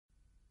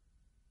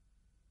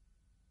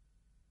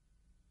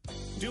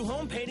Do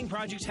home painting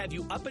projects have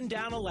you up and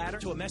down a ladder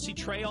to a messy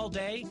tray all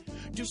day?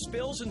 Do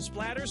spills and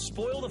splatters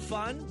spoil the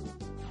fun?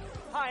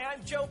 Hi,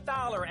 I'm Joe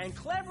Fowler, and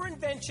Clever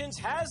Inventions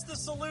has the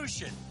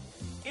solution.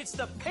 It's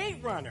the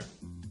Paint Runner,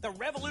 the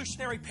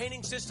revolutionary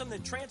painting system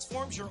that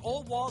transforms your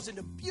old walls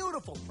into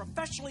beautiful,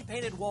 professionally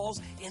painted walls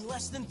in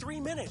less than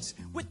 3 minutes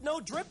with no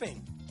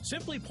dripping.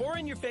 Simply pour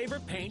in your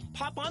favorite paint,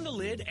 pop on the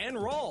lid,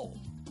 and roll.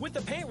 With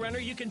the Paint Runner,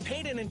 you can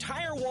paint an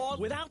entire wall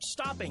without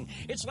stopping.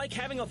 It's like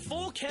having a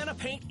full can of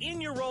paint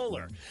in your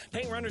roller.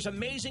 Paint Runner's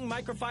amazing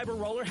microfiber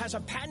roller has a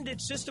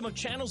patented system of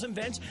channels and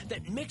vents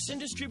that mix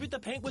and distribute the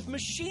paint with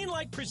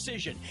machine-like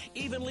precision,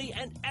 evenly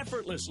and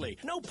effortlessly.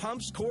 No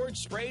pumps, cords,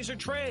 sprays, or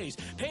trays.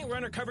 Paint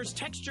Runner covers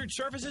textured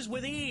surfaces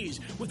with ease,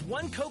 with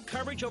one-coat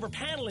coverage over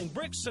paneling,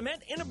 bricks,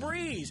 cement in a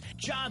breeze.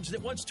 Jobs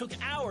that once took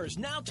hours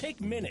now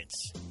take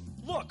minutes.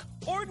 Look,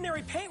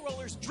 ordinary paint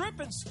rollers drip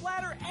and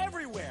splatter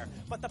everywhere,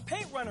 but the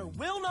Paint Runner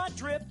will not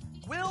drip,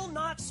 will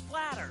not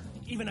splatter.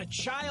 Even a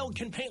child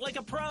can paint like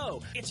a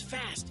pro. It's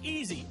fast,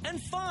 easy,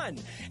 and fun.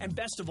 And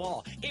best of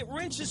all, it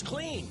rinses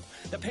clean.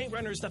 The Paint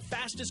Runner is the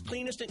fastest,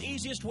 cleanest, and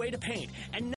easiest way to paint. And